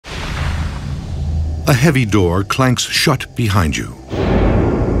A heavy door clanks shut behind you.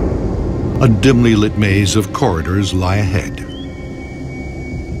 A dimly lit maze of corridors lie ahead.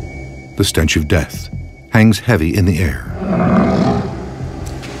 The stench of death hangs heavy in the air.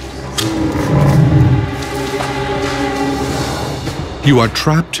 You are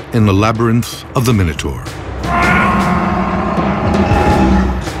trapped in the Labyrinth of the Minotaur.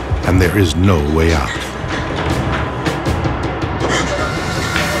 And there is no way out.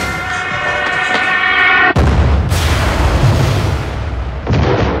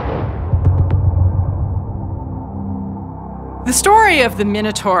 The story of the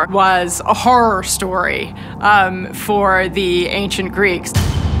Minotaur was a horror story for the ancient Greeks.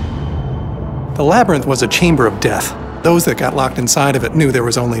 The labyrinth was a chamber of death. Those that got locked inside of it knew there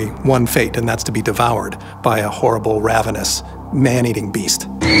was only one fate, and that's to be devoured by a horrible, ravenous, man-eating beast.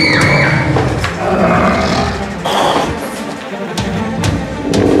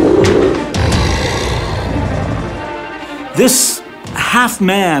 This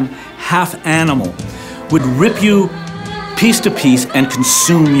half-man, half-animal would rip you piece to piece and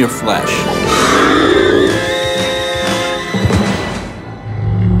consume your flesh.